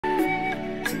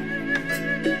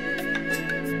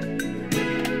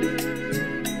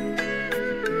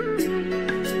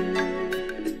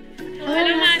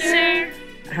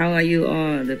are you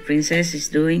all, the princess, is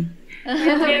doing? We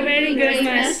are very good,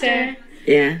 Master.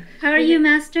 Yeah, How are you,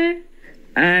 Master?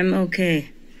 I'm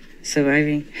okay.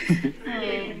 Surviving.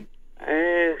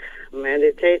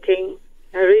 Meditating,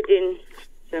 reading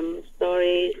some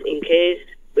stories in case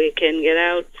we can get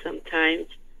out sometimes.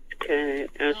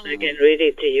 Also, I can read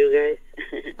it to you guys,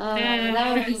 Oh,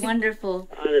 that would be wonderful.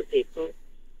 other people.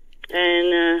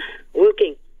 And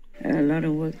working. A lot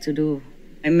of work to do.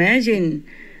 Imagine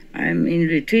I'm in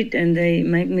retreat and they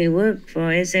make me work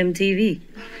for SMTV.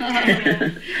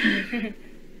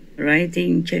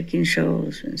 Writing, checking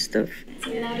shows and stuff.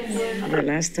 The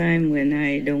last time when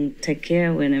I don't take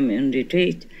care when I'm in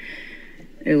retreat,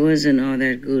 it wasn't all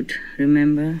that good,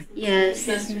 remember? Yes,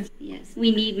 yes.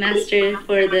 We need Master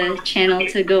for the channel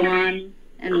to go on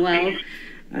and well.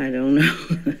 I don't know.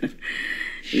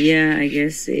 Yeah, I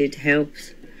guess it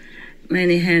helps.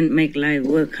 Many hands make life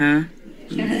work, huh?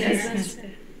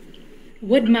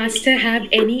 Would Master have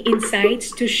any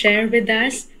insights to share with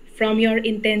us from your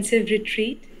intensive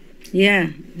retreat? Yeah,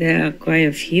 there are quite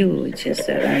a few. It's just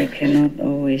that I cannot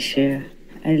always share.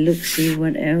 I look, see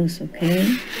what else, okay?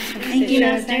 Thank you,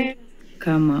 Master.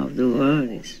 Come out the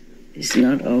world is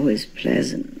not always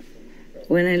pleasant.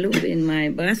 When I look in my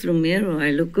bathroom mirror,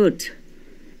 I look good.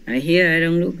 I hear I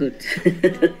don't look good.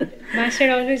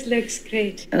 Master always looks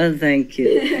great. Oh, thank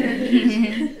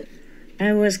you.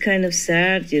 I was kind of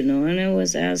sad, and I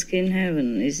was asking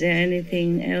heaven, is there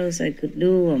anything else I could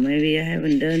do? Or maybe I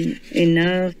haven't done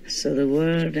enough. So the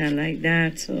world are like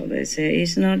that. So they say,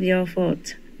 it's not your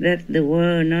fault that the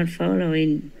world not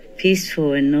following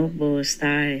peaceful and noble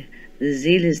style. The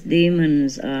zealous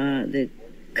demons are the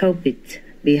culprit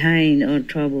behind all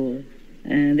trouble.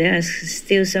 And there are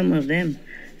still some of them.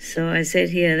 So I said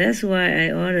here, that's why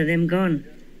I order them gone.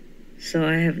 So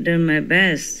I have done my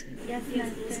best. Yes,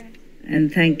 Master.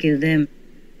 And thank you them.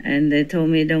 And they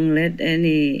told me don't let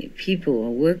any people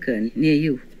or worker near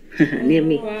you, near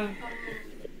me. Wow.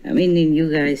 I mean, in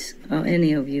you guys or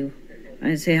any of you.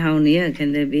 I say, how near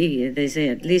can they be? They say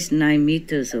at least 9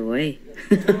 meters away.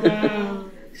 Wow.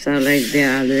 So like they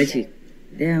are allergic.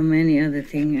 There are many other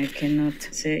things I cannot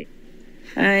say.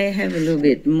 I have a little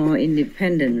bit more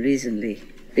independent recently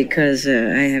because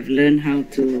I have learned how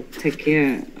to take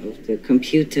care of the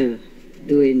computer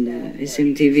doing the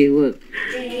SMTV work.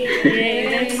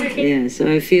 Yeah,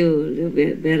 so I feel a little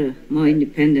bit better, more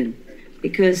independent.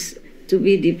 Because to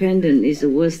be dependent is the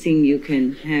worst thing you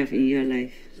can have in your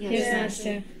life. Yes,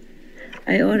 Master.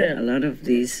 I ordered a lot of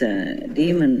these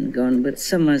demon gone, but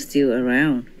some are still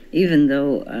around, even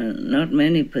though not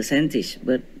many percentage,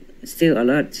 but still a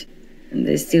lot. And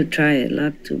they still try a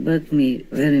lot to bug me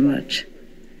very much.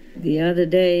 The other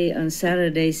day, on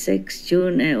Saturday, 6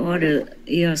 June, I ordered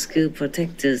EOSQ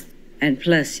protectors and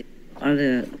plus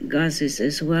other goddesses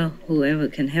as well, whoever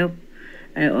can help.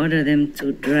 I order them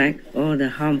to drag all the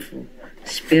harmful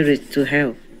spirits to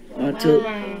hell or to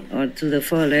the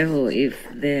 4th level if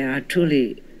they are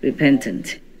truly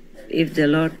repentant. If the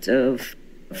Lord of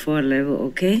 4th level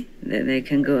okay, then they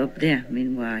can go up there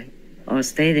meanwhile or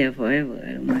stay there forever,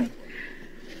 I don't mind.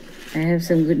 I have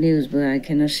some good news, but I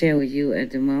cannot share with you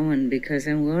at the moment because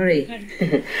I'm worried.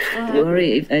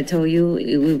 Worried if I told you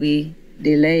it will be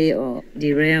delayed or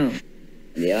derailed.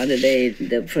 The other day,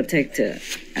 the protector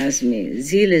asked me,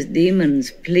 zealous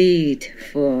demons plead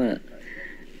for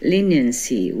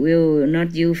leniency. Will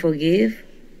not you forgive?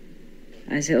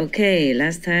 I said, okay,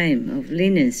 last time of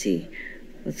leniency,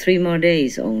 for 3 more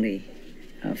days only.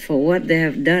 For what they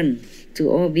have done to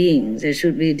all beings, they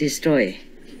should be destroyed.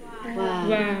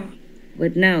 Wow.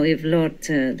 But now if Lord,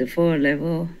 the 4th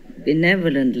level,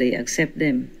 benevolently accept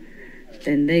them,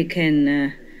 then they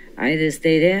can either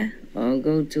stay there or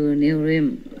go to a new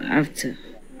realm after.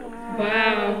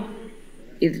 Wow.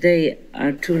 If they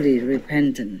are truly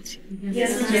repentant.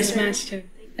 Yes, Master.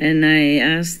 And I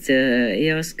asked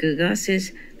EOSQ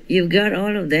goddesses, you've got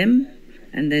all of them?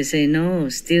 And they say, no,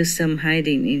 still some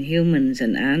hiding in humans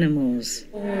and animals.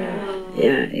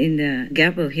 Yeah, in the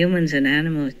gap of humans and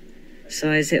animals. So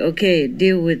I say, okay,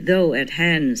 deal with those at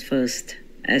hands first,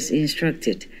 as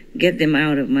instructed. Get them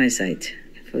out of my sight,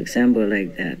 for example,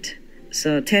 like that.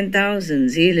 So 10,000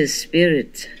 zealous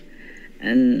spirits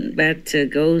and bad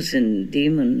ghosts and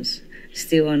demons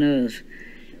still on earth.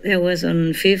 That was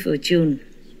on 5th of June.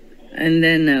 And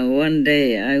then one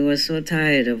day I was so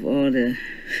tired of all the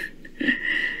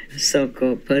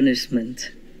so-called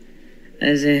punishment.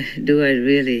 I said, do I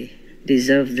really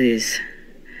deserve this?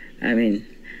 I mean,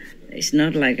 it's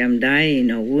not like I'm dying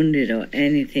or wounded or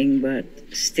anything, but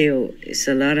still, it's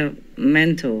a lot of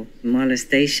mental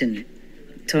molestation,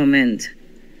 torment.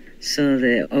 So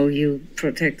the OU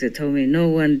protector told me no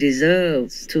one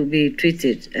deserves to be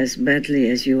treated as badly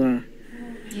as you are.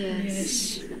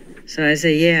 Yes. So I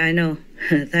say, yeah, I know.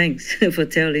 Thanks for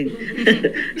telling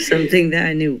something that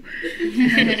I knew.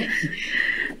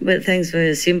 But thanks for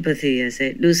your sympathy. I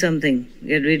said, do something.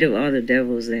 Get rid of all the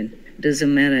devils then.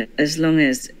 Doesn't matter. As long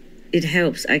as it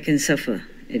helps, I can suffer.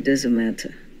 It doesn't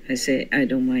matter. I say, I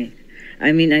don't mind.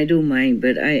 I mean, I do mind,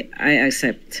 but I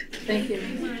accept. Thank you.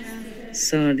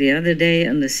 So the other day,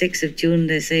 on the 6th of June,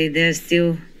 they say there's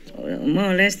still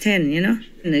more or less 10, you know?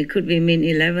 And it could be mean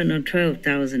 11 or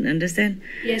 12,000, understand?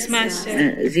 Yes,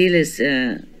 Master. Zealous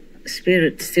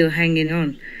spirit still hanging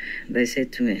on. They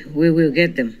said to me, we will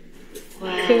get them.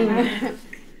 Cool.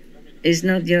 It's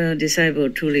not your disciple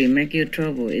truly make you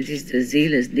trouble. It is the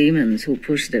zealous demons who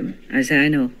push them. I say, I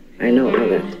know all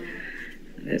that.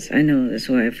 I know, that's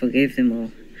why I forgave them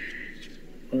all.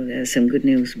 Oh, there's some good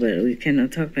news, but we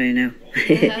cannot talk right now.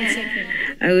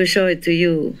 I will show it to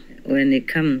you when it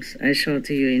comes. I show it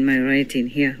to you in my writing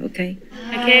here, okay?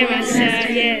 Okay, Master.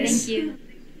 Yes. Thank you.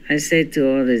 I said to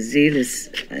all the zealous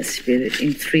spirit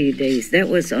in 3 days. That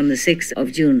was on the 6th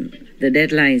of June. The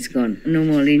deadline is gone. No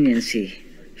more leniency.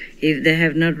 If they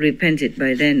have not repented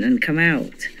by then and come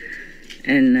out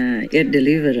and get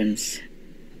deliverance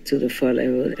to the full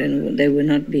level, then they will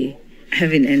not be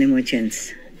having any more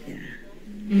chance. Yeah.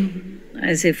 Mm-hmm.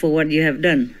 I say, for what you have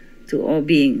done to all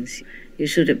beings, you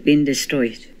should have been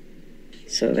destroyed.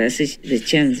 So that's the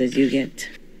chance that you get.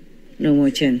 No more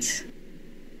chance.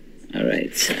 All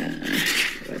right.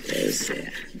 What else?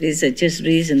 These are just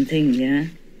recent things, yeah?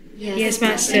 Yes,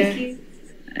 Master.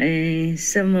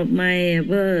 Some of my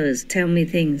birds tell me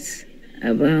things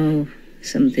about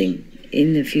something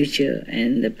in the future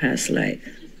and the past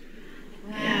life.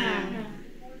 Wow.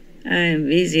 I'm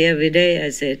busy every day, I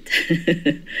said.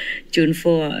 June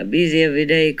 4, busy every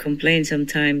day, complain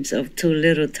sometimes of too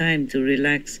little time to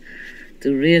relax,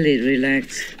 to really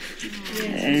relax.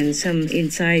 And some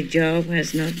inside job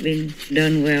has not been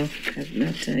done well, have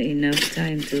not enough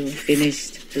time to finish,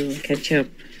 to catch up.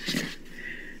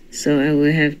 So I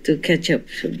will have to catch up,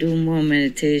 to do more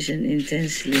meditation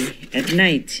intensely at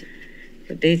night.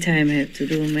 But daytime I have to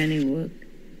do many work.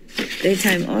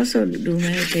 Daytime also do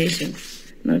meditation,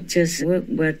 not just work,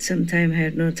 but sometimes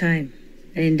have no time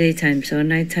in daytime, so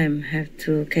nighttime have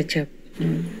to catch up.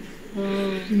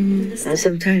 I'm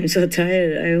sometimes so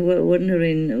tired, I was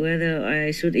wondering whether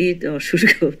I should eat or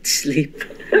should go to sleep.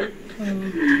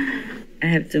 I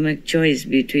have to make choice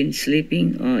between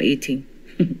sleeping or eating.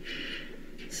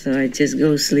 So I just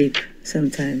go sleep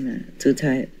sometime, too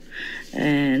tired.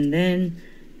 And then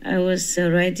I was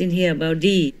writing here about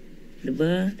D, the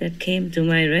bird that came to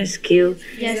my rescue.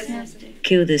 Yes, Master.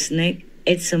 Killed the snake,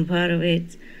 ate some part of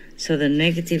it, so the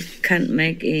negative can't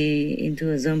make into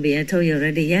a zombie. I told you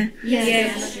already, yeah?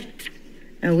 Yes.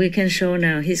 And we can show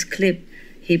now his clip.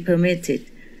 He permitted,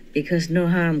 because no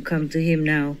harm come to him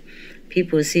now.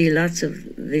 People see lots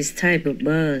of this type of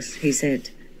birds, he said.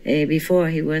 Before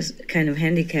he was kind of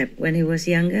handicapped when he was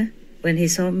younger. When he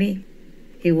saw me,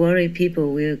 he worried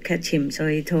people will catch him, so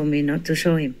he told me not to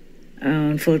show him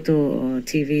on photo or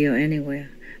TV or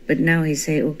anywhere. But now he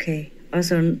say, okay.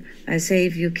 Also, I say,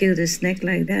 if you kill the snake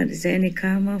like that, is there any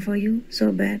karma for you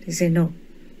so bad? He say, no.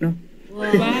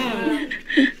 Wow.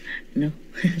 No.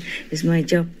 It's my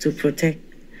job to protect.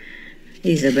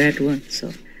 He's a bad one,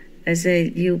 so. I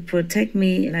say, you protect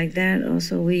me like that,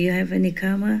 also, will you have any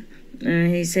karma?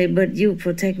 He said, but you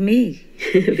protect me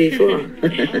before.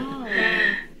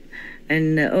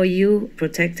 And you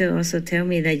protector also tell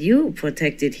me that you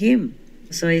protected him.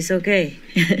 So it's okay.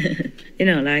 You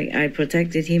know, like I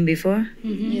protected him before.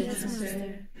 Yes.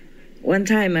 One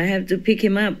time I had to pick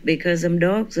him up because some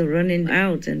dogs are running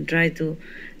out and try to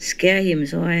scare him.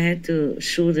 So I had to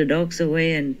shoo the dogs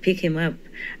away and pick him up.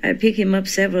 I picked him up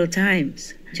several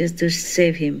times just to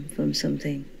save him from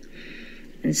something.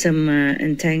 And some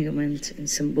entanglement in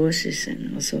some bushes,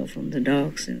 and also from the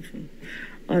dogs and from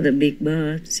all the big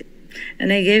birds.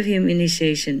 And I gave him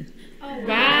initiation.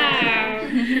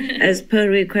 Wow. As per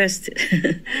request.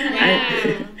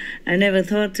 Wow. I never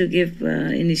thought to give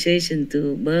initiation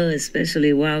to birds,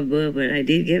 especially wild bird, but I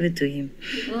did give it to him.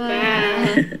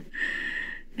 Wow.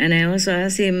 And I also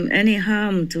asked him any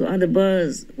harm to other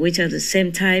birds which are the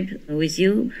same type with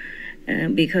you,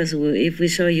 because if we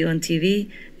show you on TV,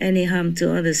 any harm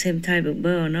to other same type of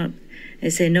bird or not? I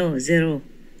say no, zero.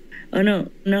 Oh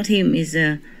no, not him, is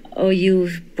a OU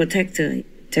protector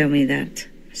tell me that.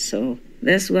 So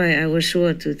that's why I was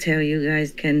sure to tell you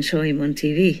guys can show him on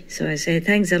TV. So I say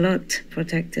thanks a lot,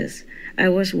 protectors. I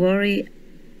was worried.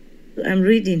 I'm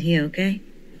reading here, okay?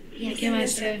 Yes, Okay,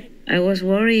 Master. I was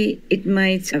worried it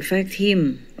might affect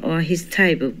him or his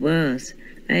type of birth.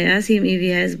 I asked him if he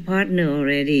has a partner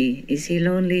already. Is he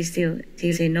lonely still?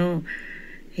 He said no.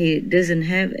 He doesn't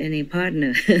have any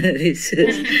partner.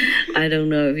 I don't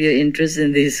know if you're interested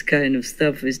in this kind of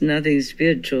stuff. It's nothing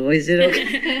spiritual. Is it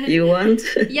okay? You want?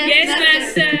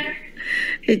 Yes, Master.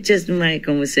 It's just my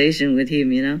conversation with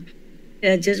him, you know.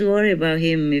 I just worry about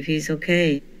him if he's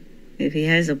okay. If he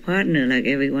has a partner like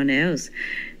everyone else.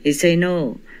 He say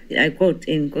no. I quote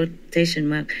in quotation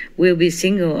mark, will be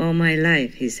single all my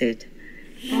life, he said.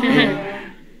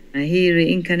 He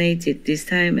reincarnated this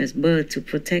time as birth to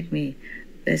protect me.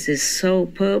 That's his sole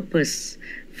purpose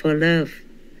for love.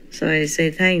 So I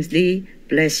say, thanks, Dee.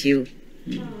 Bless you.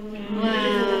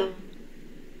 Wow.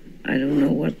 I don't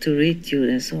know what to read you.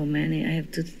 There's so many. I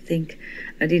have to think.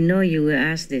 I didn't know you would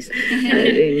ask this. I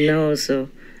didn't know, so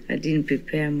I didn't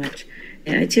prepare much.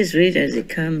 I just read as it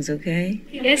comes, okay?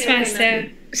 Yes,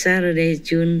 Master. Saturday,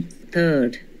 June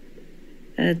 3rd.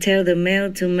 Tell the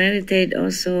male to meditate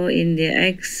also in the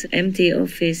empty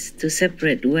office to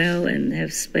separate well and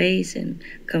have space and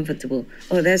comfortable.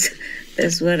 Oh, that's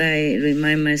what I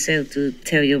remind myself to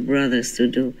tell your brothers to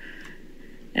do.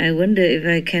 I wonder if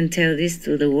I can tell this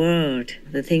to the world,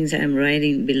 the things I'm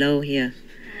writing below here.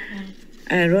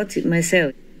 I wrote it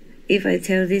myself. If I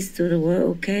tell this to the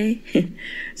world, okay?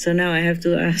 So now I have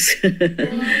to ask.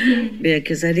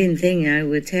 Because I didn't think I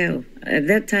would tell. At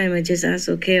that time, I just asked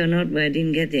okay or not, but I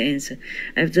didn't get the answer.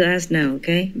 I have to ask now,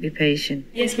 okay? Be patient.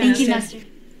 Yes, Master. Thank you, Master.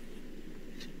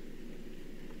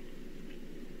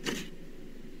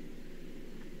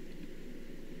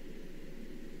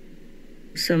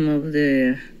 Some of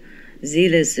the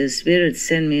zealous spirits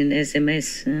send me an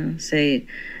SMS, say,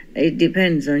 it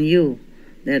depends on you,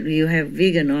 that you have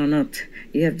vegan or not.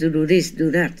 You have to do this,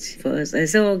 do that for us. I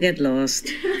said, oh, get lost.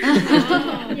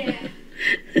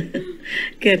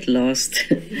 Get lost.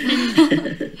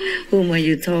 Whom are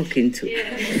you talking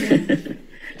to?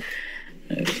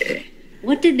 Okay.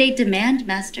 What did they demand,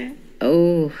 Master?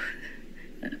 Oh,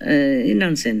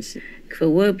 nonsense. For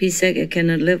world peace sake, I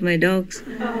cannot love my dogs.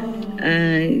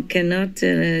 I cannot,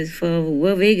 for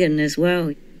we're vegan as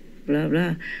well. Blah,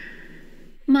 blah.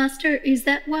 Master, is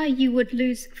that why you would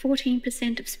lose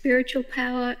 14% of spiritual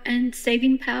power and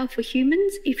saving power for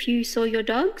humans if you saw your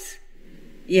dogs?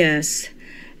 Yes,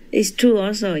 it's true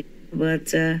also,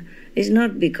 but it's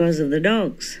not because of the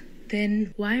dogs.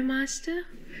 Then why, Master?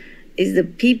 It's the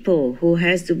people who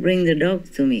has to bring the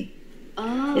dogs to me.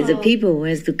 Oh. It's the people who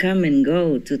has to come and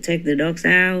go to take the dogs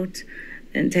out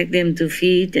and take them to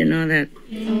feed and all that.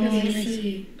 Oh, I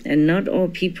see. And not all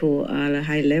people are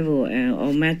high level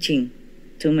or matching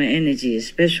to my energy,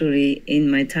 especially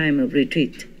in my time of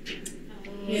retreat.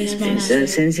 Yes, It's Master. a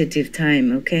sensitive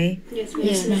time, okay? Yes,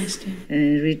 Master.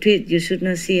 Retreat, you should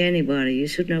not see anybody. You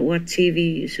should not watch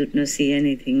TV. You should not see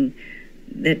anything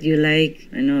that you like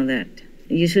and all that.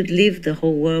 You should leave the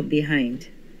whole world behind.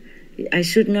 I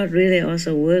should not really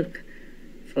also work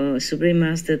for Supreme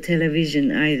Master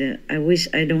Television either. I wish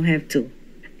I don't have to.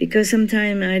 Because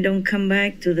sometimes I don't come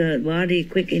back to the body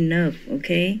quick enough,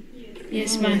 okay?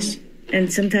 Yes, Master.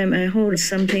 And sometimes I hold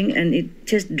something and it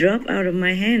just drop out of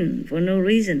my hand for no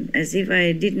reason, as if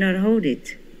I did not hold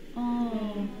it.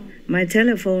 Oh. My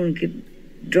telephone keep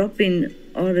dropping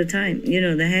all the time. You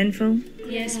know, the hand phone?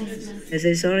 Yes, Master. I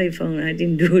say, sorry phone, I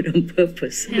didn't do it on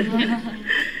purpose.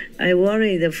 I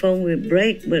worry the phone will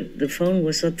break, but the phone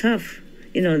was so tough.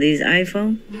 You know, this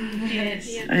iPhone?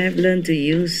 Yes. I have learned to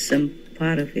use some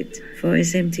part of it for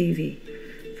SMTV.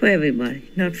 For everybody,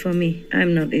 not for me.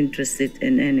 I'm not interested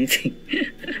in anything.